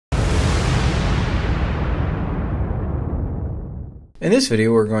In this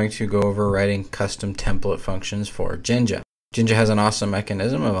video, we're going to go over writing custom template functions for Jinja. Jinja has an awesome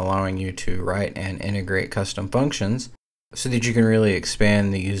mechanism of allowing you to write and integrate custom functions so that you can really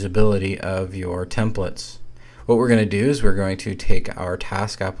expand the usability of your templates. What we're going to do is we're going to take our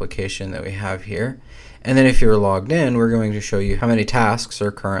task application that we have here, and then if you're logged in, we're going to show you how many tasks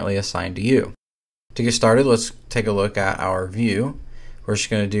are currently assigned to you. To get started, let's take a look at our view. We're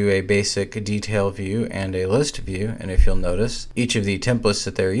just going to do a basic detail view and a list view, and if you'll notice, each of the templates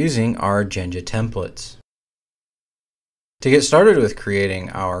that they're using are Jinja templates. To get started with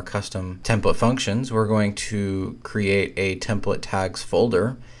creating our custom template functions, we're going to create a template tags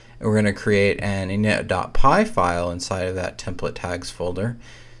folder, and we're going to create an init.py file inside of that template tags folder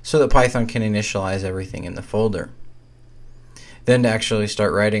so that Python can initialize everything in the folder. Then to actually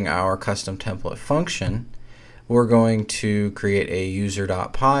start writing our custom template function, we're going to create a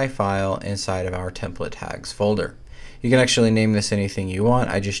user.py file inside of our template tags folder. You can actually name this anything you want.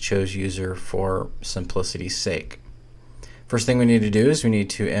 I just chose user for simplicity's sake. First thing we need to do is we need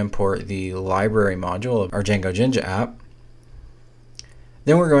to import the library module of our Django Jinja app.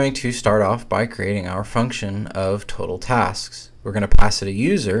 Then we're going to start off by creating our function of total tasks. We're going to pass it a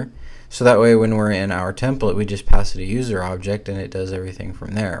user, so that way when we're in our template we just pass it a user object and it does everything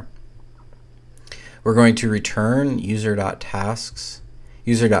from there. We're going to return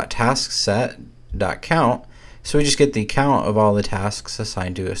user.taskset.count, so we just get the count of all the tasks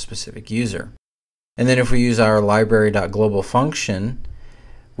assigned to a specific user. And then if we use our library.global function,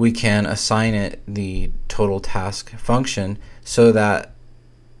 we can assign it the total task function so that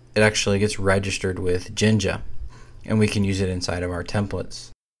it actually gets registered with Jinja, and we can use it inside of our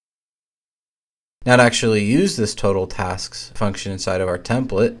templates. Now to actually use this total tasks function inside of our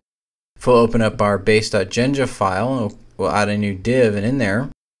template, if we'll open up our base.jinja file, we'll add a new div, and in there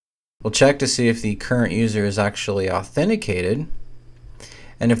we'll check to see if the current user is actually authenticated,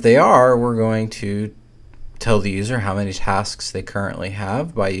 and if they are, we're going to tell the user how many tasks they currently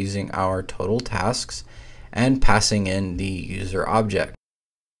have by using our total tasks and passing in the user object.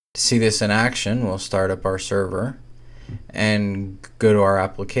 To see this in action, we'll start up our server and go to our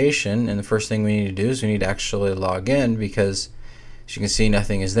application, and the first thing we need to do is we need to actually log in, because as you can see,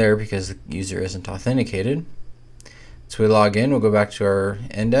 nothing is there because the user isn't authenticated. So we log in, we'll go back to our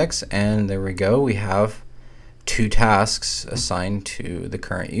index, and there we go. We have 2 tasks assigned to the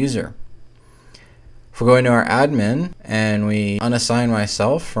current user. If we go into our admin and we unassign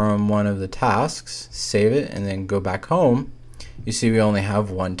myself from one of the tasks, save it, and then go back home, you see we only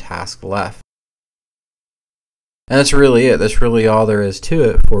have 1 task left. And that's really it. That's really all there is to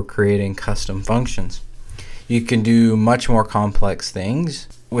it for creating custom functions. You can do much more complex things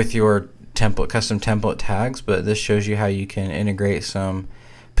with your custom template tags, but this shows you how you can integrate some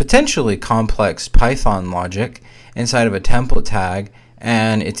potentially complex Python logic inside of a template tag,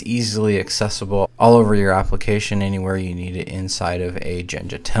 and it's easily accessible all over your application anywhere you need it inside of a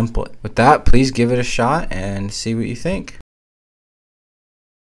Jinja template. With that, please give it a shot and see what you think.